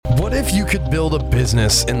What if you could build a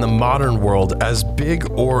business in the modern world as big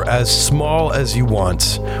or as small as you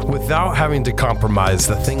want without having to compromise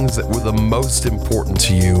the things that were the most important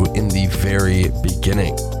to you in the very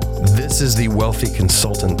beginning? This is the Wealthy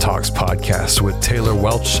Consultant Talks podcast with Taylor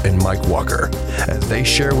Welch and Mike Walker, as they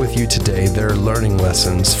share with you today their learning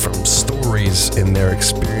lessons from stories in their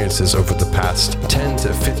experiences over the past 10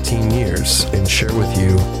 to 15 years and share with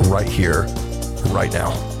you right here, right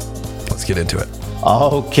now. Let's get into it.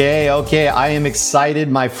 Okay. I am excited,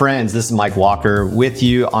 my friends. This is Mike Walker with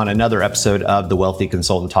you on another episode of the Wealthy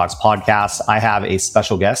Consultant Talks podcast. I have a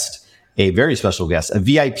special guest, a very special guest, a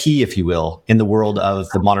VIP, if you will, in the world of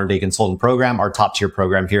the Modern Day Consultant program, our top tier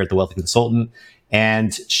program here at the Wealthy Consultant.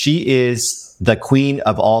 And she is the queen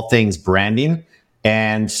of all things branding.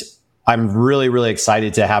 And I'm really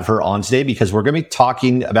excited to have her on today because we're going to be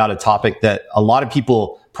talking about a topic that a lot of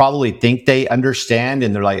people probably think they understand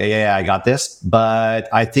and they're like, yeah, I got this. But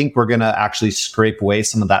I think we're going to actually scrape away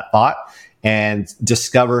some of that thought and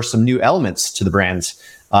discover some new elements to the brands,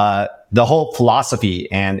 the whole philosophy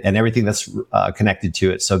and everything that's connected to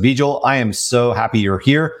it. So Bijal, I am so happy you're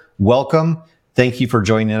here. Welcome. Thank you for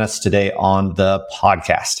joining us today on the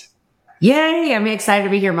podcast. Yay. I'm excited to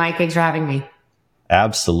be here, Mike. Thanks for having me.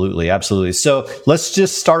 Absolutely. So let's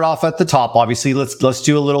just start off at the top. Obviously, let's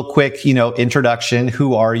do a little quick, introduction.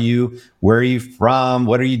 Who are you? Where are you from?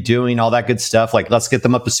 What are you doing? All that good stuff. Like, let's get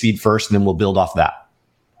them up to speed first, and then we'll build off that.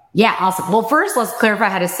 Yeah, awesome. Well, first, let's clarify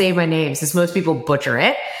how to say my name, since most people butcher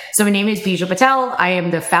it. So my name is Bijal Patel. I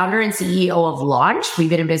am the founder and CEO of Launch. We've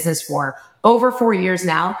been in business for over 4 years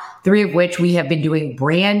now, 3 of which we have been doing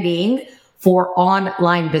branding for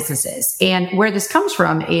online businesses. And where this comes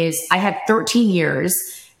from is I had 13 years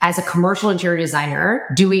as a commercial interior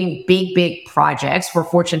designer doing big projects for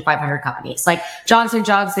Fortune 500 companies like Johnson &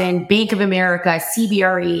 Johnson, Bank of America,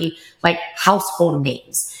 CBRE, like household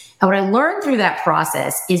names. And what I learned through that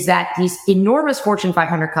process is that these enormous Fortune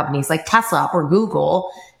 500 companies like Tesla or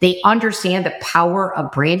Google, they understand the power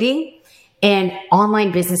of branding. And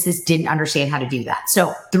online businesses didn't understand how to do that.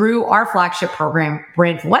 So through our flagship program,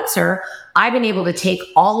 Brandfluencer, I've been able to take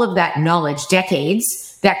all of that knowledge,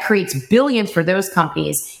 decades, that creates billions for those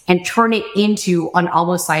companies and turn it into an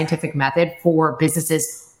almost scientific method for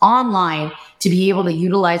businesses online to be able to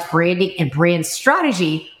utilize branding and brand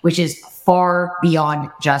strategy, which is far beyond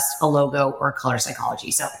just a logo or color psychology.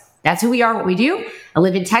 So that's who we are, what we do. I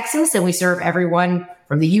live in Texas and we serve everyone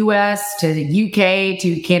from the US to the UK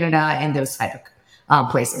to Canada and those type of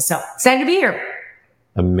places. So excited to be here.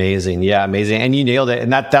 Amazing. Yeah, amazing. And you nailed it.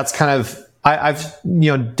 And that's kind of, I've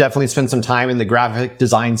definitely spent some time in the graphic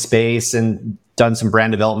design space and done some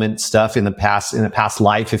brand development stuff in the past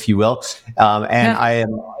life, if you will. I am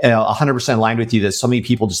 100% aligned with you that so many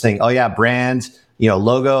people just think, oh yeah, brand,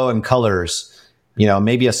 logo and colors,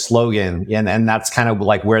 maybe a slogan. And that's kind of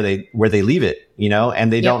like where they leave it,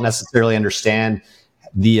 and they don't necessarily understand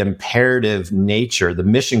the imperative nature, the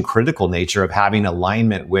mission critical nature of having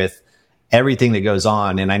alignment with everything that goes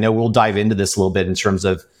on. And I know we'll dive into this a little bit in terms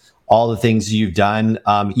of all the things you've done,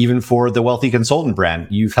 even for the Wealthy Consultant brand.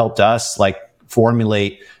 You've helped us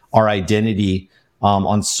formulate our identity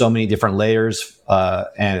on so many different layers.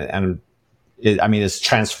 It's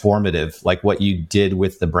transformative, like what you did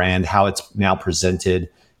with the brand, how it's now presented,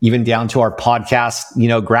 even down to our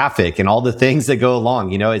podcast, graphic and all the things that go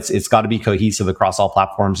along. It's got to be cohesive across all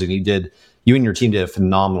platforms. And you and your team did a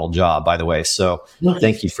phenomenal job, by the way. So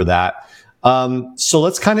thank you for that. So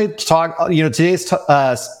let's kind of talk, today's,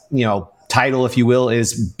 title, if you will,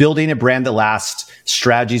 is Building a Brand That Lasts,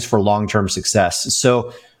 Strategies for Long-Term Success.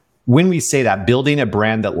 So when we say that, building a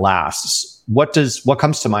brand that lasts, what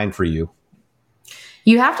comes to mind for you?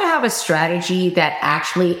 You have to have a strategy that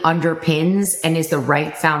actually underpins and is the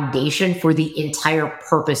right foundation for the entire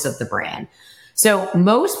purpose of the brand. So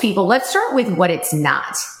most people, let's start with what it's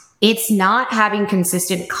not. It's not having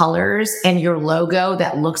consistent colors and your logo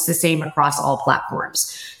that looks the same across all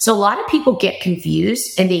platforms. So a lot of people get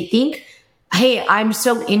confused and they think, hey, I'm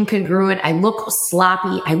so incongruent. I look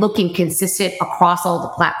sloppy. I look inconsistent across all the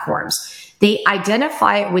platforms. They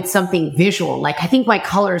identify it with something visual, like I think my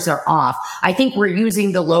colors are off. I think we're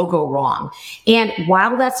using the logo wrong. And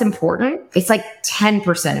while that's important, it's like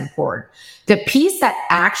 10% important. The piece that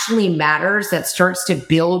actually matters, that starts to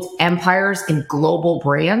build empires and global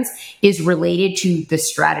brands, is related to the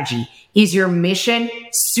strategy. Is your mission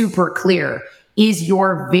super clear? Is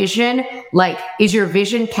your vision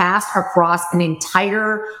cast across an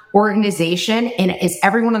entire organization? And is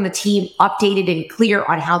everyone on the team updated and clear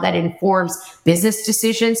on how that informs business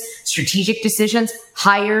decisions, strategic decisions,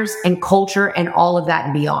 hires and culture and all of that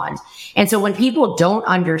and beyond? And so when people don't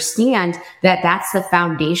understand that that's the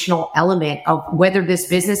foundational element of whether this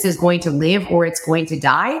business is going to live or it's going to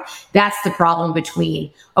die, that's the problem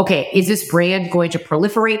between, okay, is this brand going to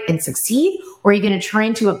proliferate and succeed? Or are you going to turn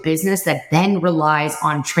into a business that then relies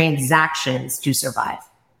on transactions to survive?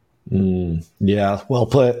 Yeah, well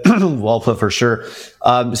put. Well put for sure.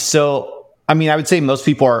 So, I mean, I would say most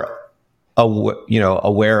people are,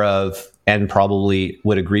 aware of and probably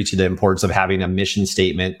would agree to the importance of having a mission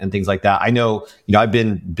statement and things like that. I know, I've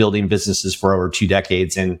been building businesses for over 2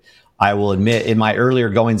 decades, and I will admit in my earlier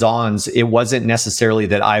goings-ons, it wasn't necessarily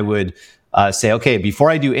that I would say, okay, before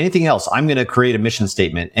I do anything else, I'm going to create a mission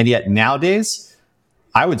statement. And yet nowadays,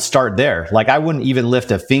 I would start there. Like, I wouldn't even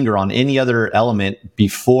lift a finger on any other element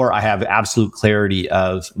before I have absolute clarity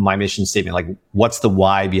of my mission statement. Like, what's the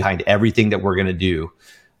why behind everything that we're going to do?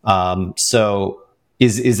 So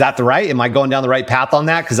is that the right? Am I going down the right path on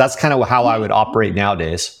that? Because that's kind of how I would operate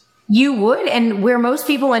nowadays. You would. And where most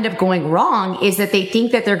people end up going wrong is that they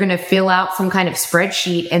think that they're going to fill out some kind of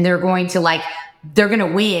spreadsheet and they're going to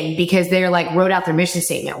win because they're wrote out their mission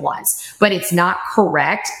statement once, but it's not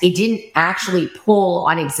correct. It didn't actually pull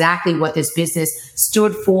on exactly what this business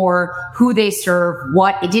stood for, who they serve,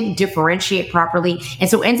 it didn't differentiate properly. And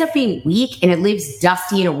so it ends up being weak and it lives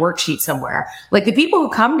dusty in a worksheet somewhere. Like, the people who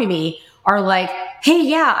come to me are like, hey,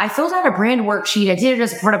 yeah, I filled out a brand worksheet. I did it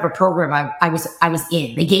as part of a program I was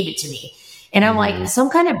in. They gave it to me. And I'm like, some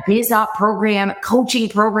kind of biz op program, coaching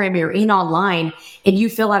program you're in online, and you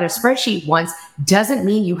fill out a spreadsheet once doesn't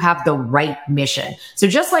mean you have the right mission. So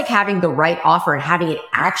just like having the right offer and having it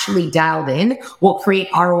actually dialed in will create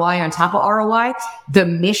ROI on top of ROI, the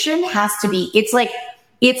mission has to be, it's like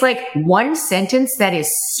one sentence that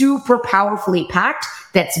is super powerfully packed,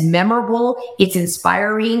 that's memorable, it's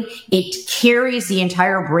inspiring, it carries the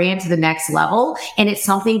entire brand to the next level, and it's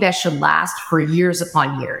something that should last for years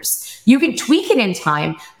upon years. You can tweak it in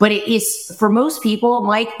time, but it is, for most people,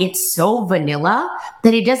 Mike, it's so vanilla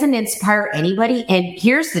that it doesn't inspire anybody. And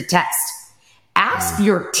here's the test. Ask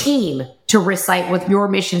your team to recite what your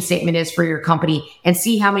mission statement is for your company and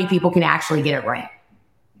see how many people can actually get it right.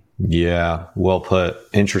 Yeah, well put.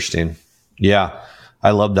 Interesting. Yeah,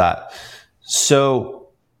 I love that. So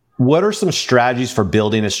what are some strategies for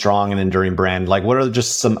building a strong and enduring brand? Like, what are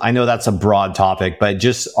just some, I know that's a broad topic, but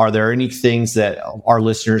just, are there any things that our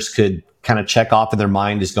listeners could kind of check off in their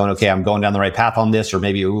mind, just going, okay, I'm going down the right path on this, or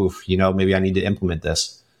maybe, maybe I need to implement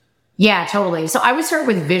this? Yeah, totally. So I would start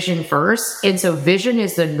with vision first. And so vision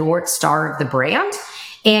is the North Star of the brand.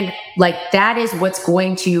 And that is what's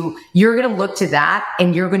you're going to look to that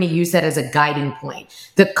and you're going to use that as a guiding point.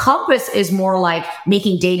 The compass is more like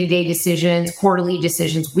making day-to-day decisions, quarterly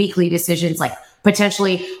decisions, weekly decisions,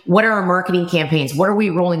 potentially, what are our marketing campaigns? What are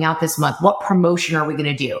we rolling out this month? What promotion are we going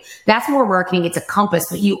to do? That's more marketing. It's a compass,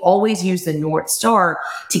 but you always use the North Star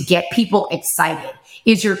to get people excited.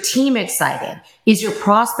 Is your team excited? Is your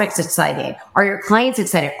prospects excited? Are your clients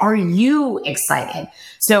excited? Are you excited?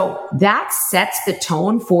 So that sets the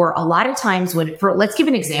tone for a lot of times let's give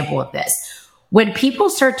an example of this. When people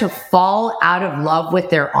start to fall out of love with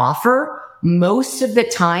their offer, most of the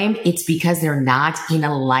time it's because they're not in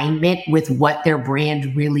alignment with what their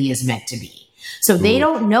brand really is meant to be. So they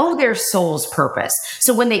don't know their soul's purpose.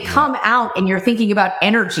 So when they come out and you're thinking about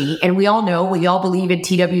energy, and we all believe in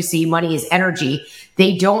TWC, money is energy.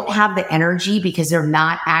 They don't have the energy because they're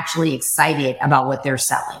not actually excited about what they're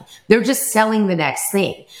selling. They're just selling the next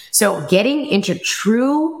thing. So getting into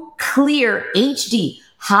true, clear, HD,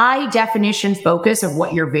 high definition focus of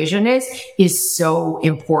what your vision is so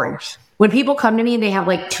important. When people come to me and they have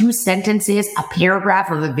 2 sentences, a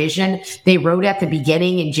paragraph of a vision they wrote at the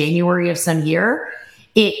beginning in January of some year,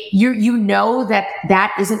 you know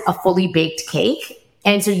that isn't a fully baked cake.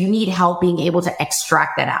 And so you need help being able to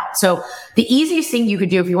extract that out. So the easiest thing you could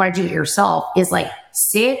do if you want to do it yourself is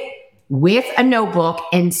sit with a notebook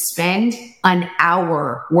and spend an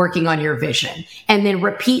hour working on your vision, and then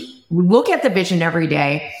look at the vision every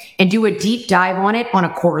day and do a deep dive on it on a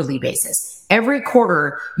quarterly basis. Every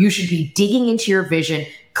quarter, you should be digging into your vision,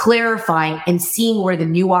 clarifying, and seeing where the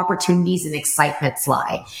new opportunities and excitements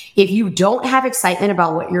lie. If you don't have excitement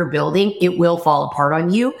about what you're building, it will fall apart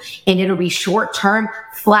on you, and it'll be short-term,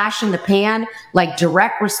 flash in the pan,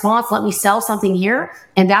 direct response, let me sell something here.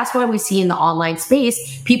 And that's why we see in the online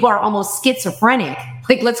space, people are almost schizophrenic.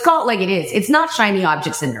 Let's call it like it is. It's not shiny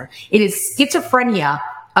object syndrome. It is schizophrenia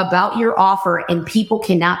about your offer, and people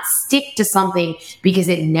cannot stick to something because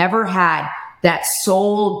it never had that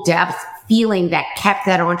soul depth feeling that kept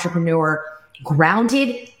that entrepreneur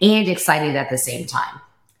grounded and excited at the same time.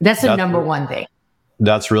 That's the number one thing.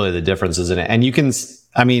 That's really the difference, isn't it? And you can,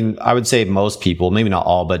 I mean, I would say most people, maybe not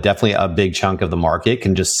all, but definitely a big chunk of the market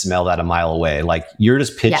can just smell that a mile away. Like you're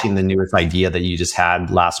just pitching the newest idea that you just had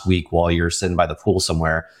last week while you're sitting by the pool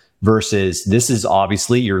somewhere versus this is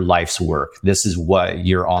obviously your life's work. This is what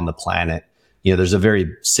you're on the planet. You know, there's a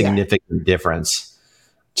very significant difference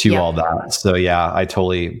to all that. So yeah, I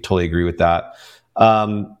totally agree with that.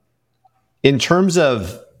 In terms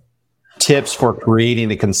of tips for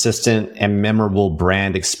creating a consistent and memorable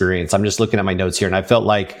brand experience, I'm just looking at my notes here and I felt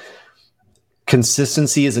like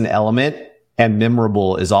consistency is an element and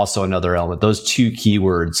memorable is also another element. Those two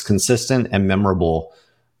keywords, consistent and memorable.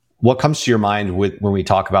 What comes to your mind when we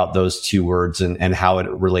talk about those two words and how it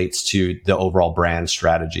relates to the overall brand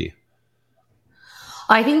strategy?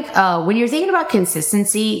 I think when you're thinking about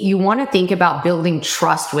consistency, you want to think about building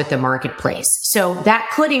trust with the marketplace. So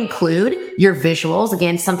that could include your visuals,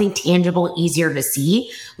 again, something tangible, easier to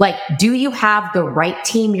see. Like, do you have the right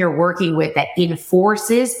team you're working with that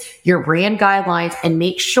enforces your brand guidelines and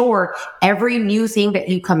make sure every new thing that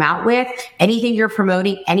you come out with, anything you're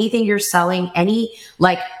promoting, anything you're selling, any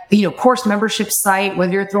course membership site,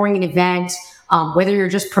 whether you're throwing an event, whether you're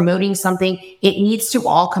just promoting something, it needs to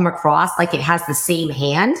all come across like it has the same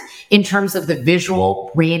hand in terms of the visual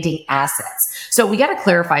branding assets. So we got to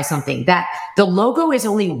clarify something, that the logo is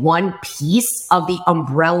only one piece of the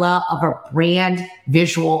umbrella of a brand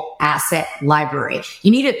visual asset library.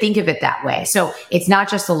 You need to think of it that way. So it's not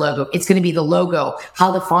just the logo. It's going to be the logo,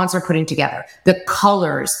 how the fonts are putting together, the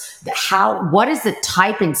colors, what is the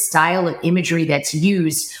type and style of imagery that's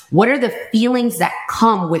used? What are the feelings that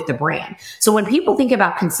come with the brand? So when people think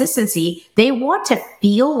about consistency, they want to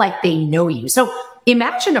feel like they know you. So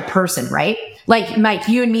imagine a person, right? Like Mike,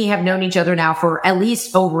 you and me have known each other now for at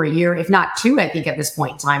least over a year, if not two, I think at this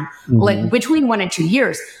point in time, like between 1 and 2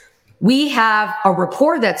 years. We have a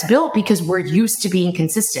rapport that's built because we're used to being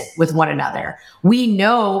consistent with one another. We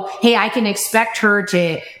know, hey, I can expect her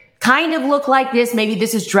to kind of look like this. Maybe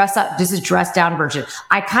this is dress up. This is dress down version.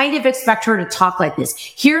 I kind of expect her to talk like this.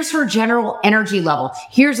 Here's her general energy level.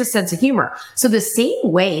 Here's a sense of humor. So the same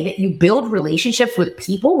way that you build relationships with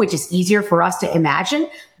people, which is easier for us to imagine,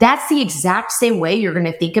 that's the exact same way you're going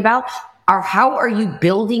to think about how are you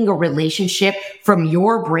building a relationship from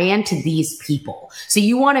your brand to these people? So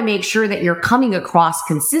you want to make sure that you're coming across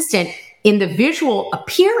consistent in the visual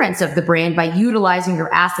appearance of the brand by utilizing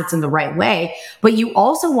your assets in the right way. But you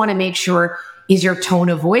also want to make sure, is your tone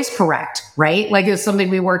of voice correct, right? Like it's something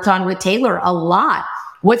we worked on with Taylor a lot.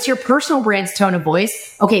 What's your personal brand's tone of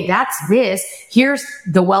voice? Okay, that's this. Here's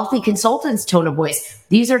the Wealthy Consultant's tone of voice.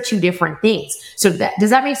 These are two different things. So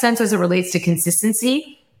does that make sense as it relates to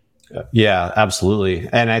consistency? Yeah, absolutely.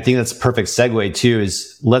 And I think that's a perfect segue too,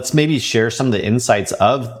 is let's maybe share some of the insights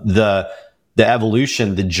of the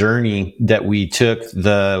evolution, the journey that we took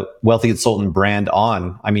the Wealthy Consultant brand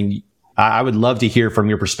on. I mean, I would love to hear from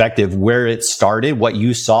your perspective where it started, what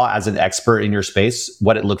you saw as an expert in your space,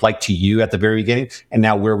 what it looked like to you at the very beginning, and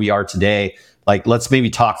now where we are today. Like, let's maybe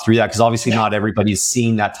talk through that, because obviously not everybody's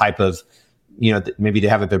seen that type of, maybe they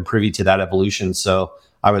haven't been privy to that evolution. So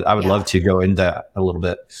I would love to go into that a little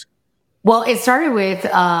bit. Well, it started with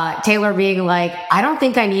Taylor being like, I don't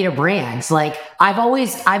think I need a brand. Like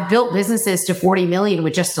I've built businesses to 40 million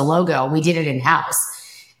with just a logo. We did it in-house.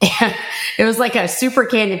 And it was like a super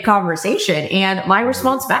candid conversation. And my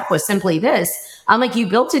response back was simply this. I'm like, you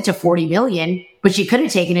built it to 40 million, but you could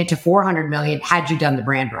have taken it to 400 million had you done the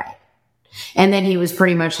brand right. And then he was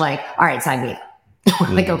pretty much like, all right, sign me up. We're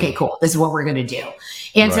like, okay, cool. This is what we're going to do.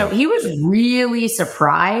 And so he was really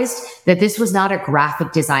surprised that this was not a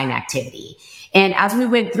graphic design activity. And as we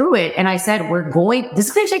went through it, and I said, this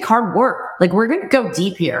is going to take hard work. Like, we're going to go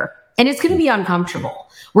deep here, and it's going to be uncomfortable.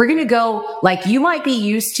 We're going to go, like, you might be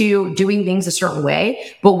used to doing things a certain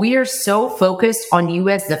way, but we are so focused on you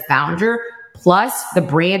as the founder, plus the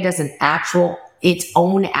brand as its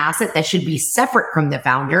own asset that should be separate from the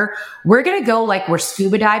founder. We're going to go like we're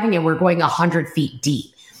scuba diving and we're going 100 feet deep.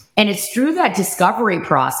 And it's through that discovery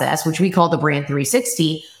process, which we call the brand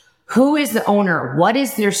 360. Who is the owner? What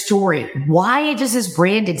is their story? Why does this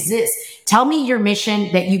brand exist? Tell me your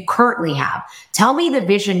mission that you currently have. Tell me the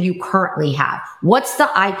vision you currently have. What's the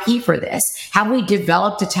IP for this? Have we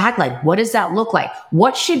developed a tagline? What does that look like?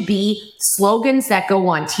 What should be slogans that go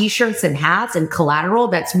on t-shirts and hats and collateral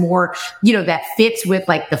that's more, that fits with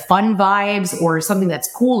like the fun vibes or something that's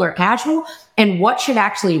cool or casual? And what should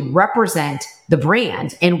actually represent the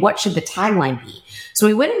brand? And what should the tagline be? So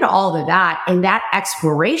we went into all of that, and that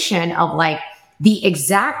exploration of like the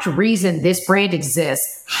exact reason this brand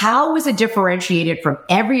exists. How is it differentiated from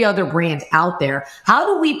every other brand out there? How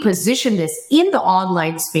do we position this in the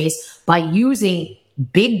online space by using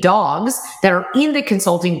big dogs that are in the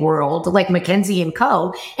consulting world, like McKinsey and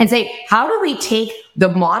Co., and say, how do we take the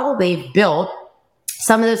model they've built,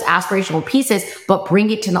 some of those aspirational pieces, but bring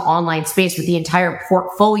it to the online space with the entire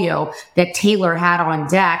portfolio that Taylor had on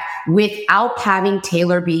deck without having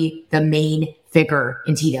Taylor be the main figure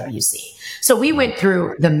in TWC. So we went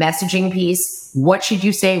through the messaging piece. What should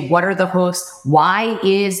you say? What are the hooks? Why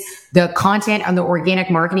is the content on the organic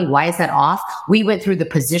marketing, why is that off? We went through the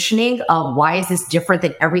positioning of why is this different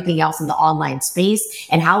than everything else in the online space?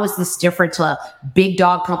 And how is this different to big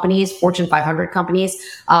dog companies, Fortune 500 companies?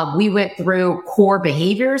 We went through core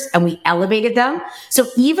behaviors and we elevated them. So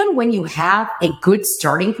even when you have a good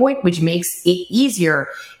starting point, which makes it easier,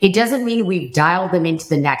 it doesn't mean we've dialed them into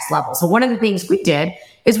the next level. So one of the things we did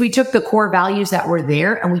is we took the core values that were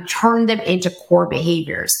there and we turned them into core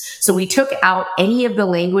behaviors. So we took out any of the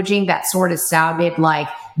languaging that sort of sounded like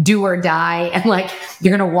do or die and like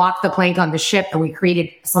you're going to walk the plank on the ship. And we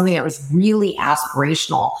created something that was really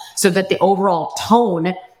aspirational so that the overall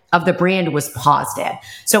tone of the brand was positive.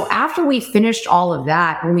 So after we finished all of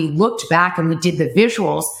that, when we looked back and we did the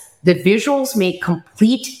visuals made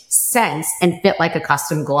complete sense and fit like a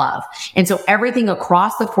custom glove. And so everything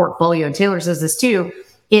across the portfolio, and Taylor says this too,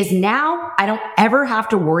 is now I don't ever have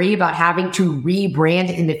to worry about having to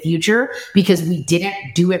rebrand in the future because we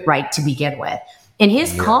didn't do it right to begin with. And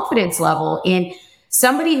his confidence level in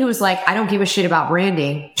somebody who's like, I don't give a shit about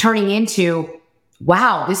branding, turning into,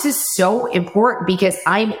 wow, this is so important because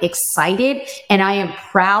I'm excited and I am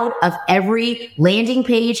proud of every landing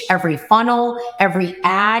page, every funnel, every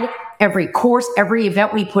ad, every course, every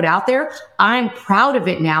event we put out there. I'm proud of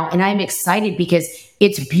it now and I'm excited because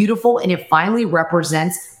it's beautiful and it finally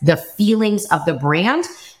represents the feelings of the brand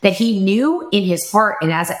that he knew in his heart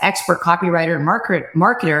and as an expert copywriter and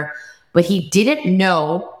marketer, but he didn't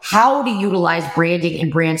know how to utilize branding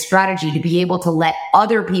and brand strategy to be able to let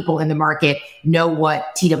other people in the market know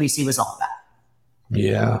what TWC was all about.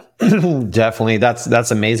 Yeah, definitely. That's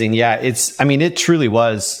amazing. Yeah, it truly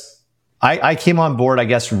was. I came on board, I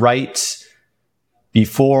guess, right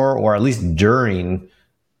before or at least during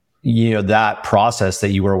that process that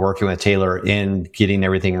you were working with Taylor in getting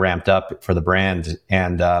everything ramped up for the brand.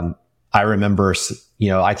 And I remember,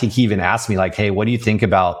 I think he even asked me like, hey, what do you think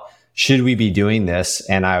about, should we be doing this?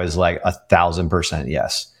 And I was like 1,000%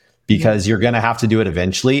 yes, because you're going to have to do it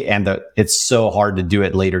eventually. And it's so hard to do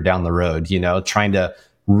it later down the road, trying to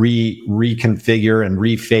reconfigure and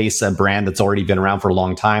reface a brand that's already been around for a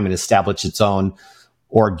long time and establish its own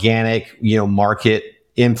organic, market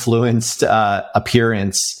influenced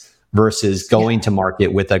appearance versus going to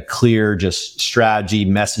market with a clear just strategy,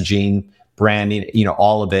 messaging, branding,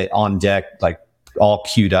 all of it on deck, like all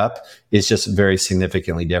queued up. It's just very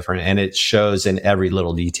significantly different. And it shows in every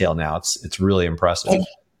little detail now. It's really impressive.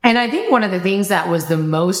 And I think one of the things that was the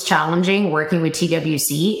most challenging working with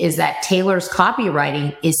TWC is that Taylor's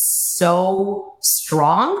copywriting is so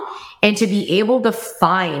strong. And to be able to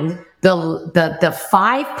find the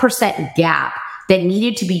 5% gap that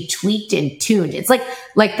needed to be tweaked and tuned. It's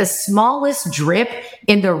like the smallest drip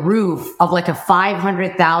in the roof of like a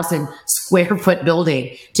 500,000 square foot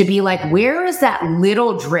building to be like, where is that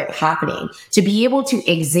little drip happening? To be able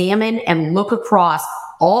to examine and look across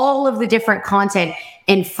all of the different content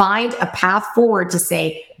and find a path forward to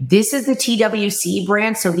say, this is the TWC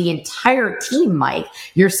brand. So the entire team, Mike,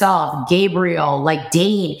 yourself, Gabriel, like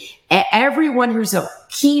Dane, everyone who's a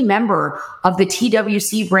key member of the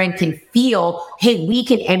TWC brand can feel, hey, we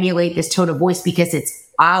can emulate this tone of voice because it's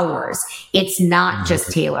ours. It's not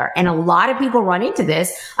just Taylor. And a lot of people run into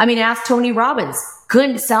this. I mean, ask Tony Robbins.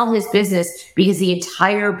 Couldn't sell his business because the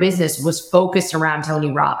entire business was focused around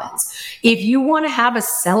Tony Robbins. If you want to have a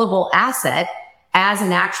sellable asset as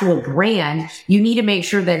an actual brand, you need to make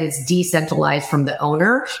sure that it's decentralized from the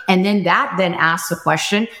owner. And then that then asks the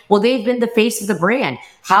question, well, they've been the face of the brand.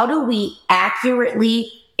 How do we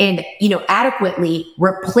accurately and, adequately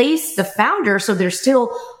replace the founder so there's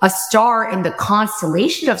still a star in the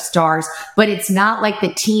constellation of stars, but it's not like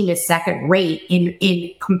the team is second rate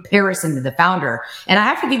in comparison to the founder. And I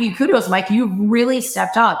have to give you kudos, Mike. You've really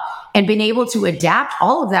stepped up and been able to adapt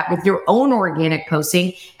all of that with your own organic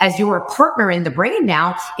posting as you're a partner in the brand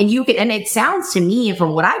now. And and it sounds to me,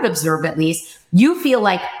 from what I've observed at least, you feel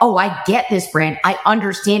like, oh, I get this brand. I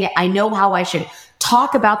understand it. I know how I should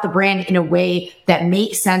talk about the brand in a way that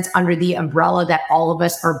makes sense under the umbrella that all of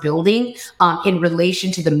us are building in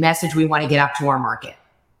relation to the message we want to get out to our market.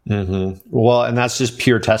 Mm-hmm. Well, and that's just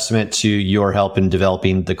pure testament to your help in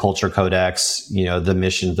developing the culture codex, the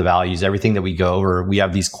mission, the values, everything that we go over. We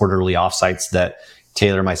have these quarterly offsites that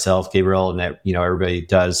Taylor, myself, Gabriel, and everybody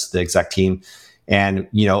does, the exec team. And,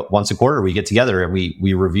 once a quarter we get together and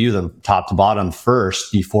we review them top to bottom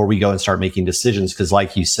first before we go and start making decisions. Cause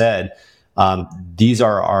like you said, these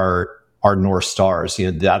are our North Stars.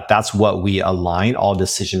 That's what we align all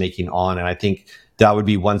decision making on. And I think that would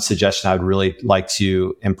be one suggestion I would really like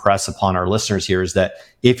to impress upon our listeners here, is that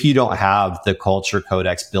if you don't have the culture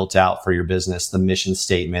codex built out for your business, the mission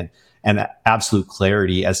statement, and absolute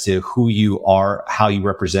clarity as to who you are, how you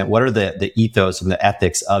represent, what are the ethos and the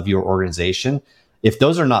ethics of your organization, if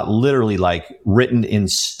those are not literally like written in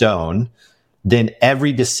stone, then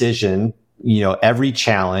every decision, every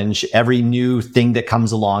challenge, every new thing that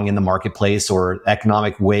comes along in the marketplace or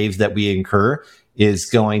economic waves that we incur is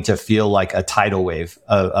going to feel like a tidal wave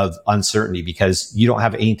of uncertainty, because you don't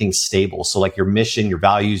have anything stable. So like your mission, your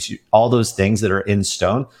values, all those things that are in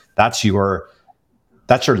stone, that's your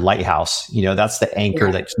lighthouse. That's the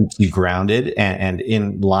anchor that keeps you grounded and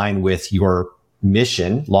in line with your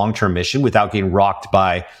mission, long-term mission, without getting rocked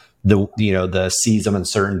by the seas of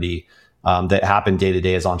uncertainty that happen day to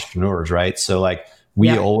day as entrepreneurs, right? So like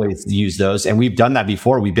we always use those, and we've done that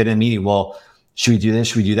before. We've been in a meeting. Well, should we do this?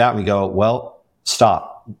 Should we do that? And we go, well,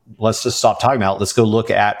 stop. Let's just stop talking about it. Let's go look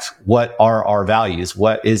at what are our values.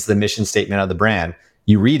 What is the mission statement of the brand?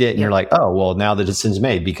 You read it and you're like, oh, well, now the decision's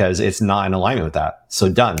made because it's not in alignment with that. So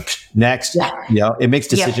done. Next, it makes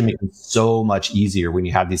decision making so much easier when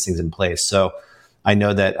you have these things in place. So I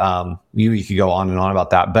know that you could go on and on about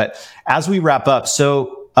that. But as we wrap up,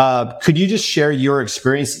 so could you just share your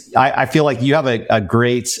experience? I feel like you have a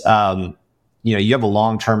great, you have a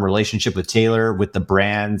long-term relationship with Taylor, with the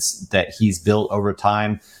brands that he's built over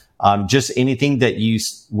time. Just anything that you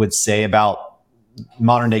would say about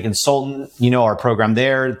Modern Day Consultant, our program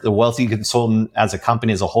there, the Wealthy Consultant as a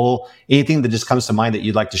company as a whole, anything that just comes to mind that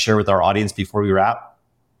you'd like to share with our audience before we wrap?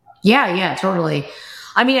 Yeah, totally.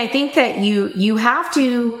 I mean, I think that you have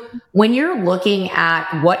to, when you're looking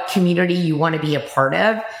at what community you want to be a part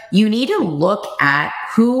of, you need to look at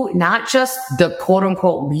who, not just the quote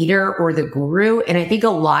unquote leader or the guru. And I think a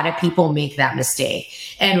lot of people make that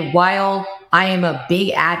mistake. And while I am a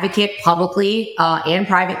big advocate publicly and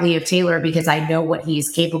privately of Taylor, because I know what he's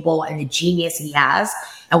capable and the genius he has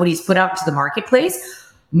and what he's put out to the marketplace,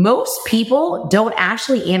 most people don't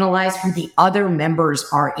actually analyze who the other members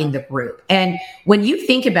are in the group. And when you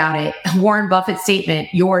think about it, Warren Buffett's statement,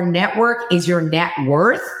 your network is your net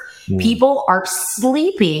worth. People are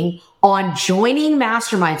sleeping on joining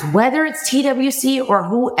masterminds, whether it's TWC or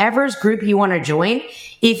whoever's group you want to join.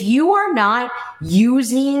 If you are not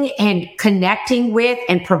using and connecting with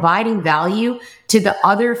and providing value to the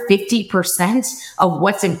other 50% of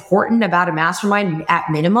what's important about a mastermind at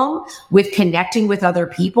minimum, with connecting with other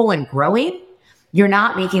people and growing, you're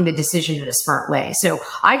not making the decision in a smart way. So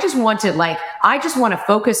I just want to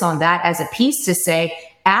focus on that as a piece to say,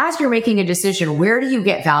 as you're making a decision, where do you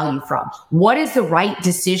get value from? What is the right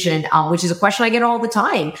decision? Which is a question I get all the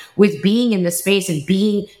time with being in the space and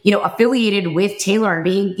being, affiliated with Taylor and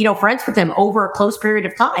being, friends with him over a close period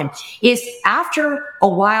of time, is after a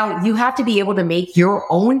while, you have to be able to make your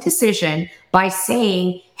own decision by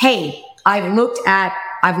saying, hey, I've looked at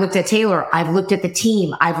Taylor, I've looked at the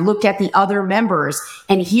team, I've looked at the other members,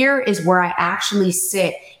 and here is where I actually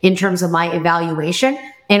sit in terms of my evaluation.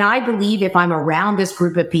 And I believe if I'm around this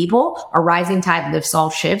group of people, a rising tide lifts all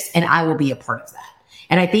ships, and I will be a part of that.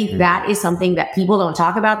 And I think that is something that people don't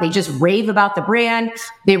talk about. They just rave about the brand.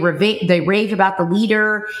 They rave about the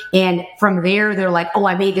leader. And from there, they're like, oh,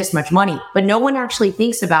 I made this much money. But no one actually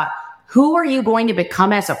thinks about, who are you going to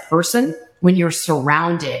become as a person when you're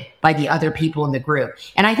surrounded by the other people in the group?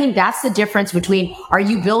 And I think that's the difference between, are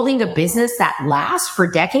you building a business that lasts for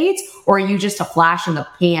decades, or are you just a flash in the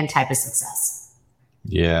pan type of success?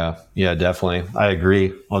 Yeah, definitely. I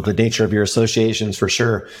agree. Well, the nature of your associations for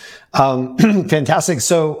sure. Fantastic.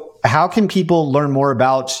 So how can people learn more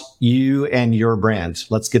about you and your brand?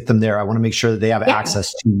 Let's get them there. I want to make sure that they have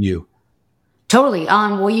access to you. Totally.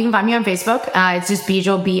 Well, you can find me on Facebook. It's just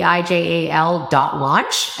Bijal,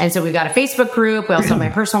 BIJAL.launch. And so we've got a Facebook group. We also have my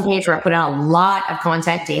personal page where I put out a lot of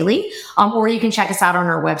content daily. Or you can check us out on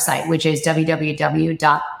our website, which is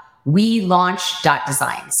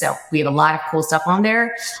www.welaunch.design. So we have a lot of cool stuff on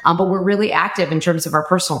there. But we're really active in terms of our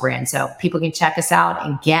personal brand. So people can check us out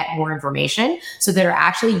and get more information so that are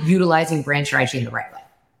actually utilizing brand strategy in the right way.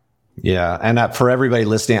 Yeah. And for everybody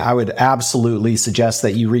listening, I would absolutely suggest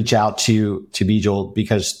that you reach out to Bijal,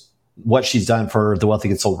 because what she's done for the Wealthy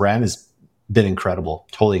Consultant brand has been incredible,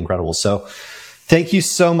 totally incredible. So Thank you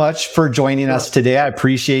so much for joining us today. I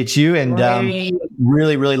appreciate you, and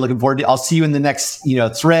really, really looking forward to. I'll see you in the next,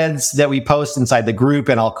 threads that we post inside the group,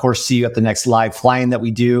 and I'll of course see you at the next live flying that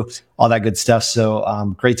we do. All that good stuff.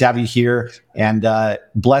 So great to have you here, and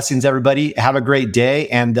blessings, everybody. Have a great day,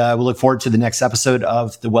 and we'll look forward to the next episode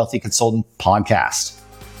of the Wealthy Consultant Podcast.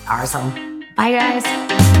 Awesome. Bye,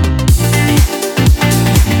 guys.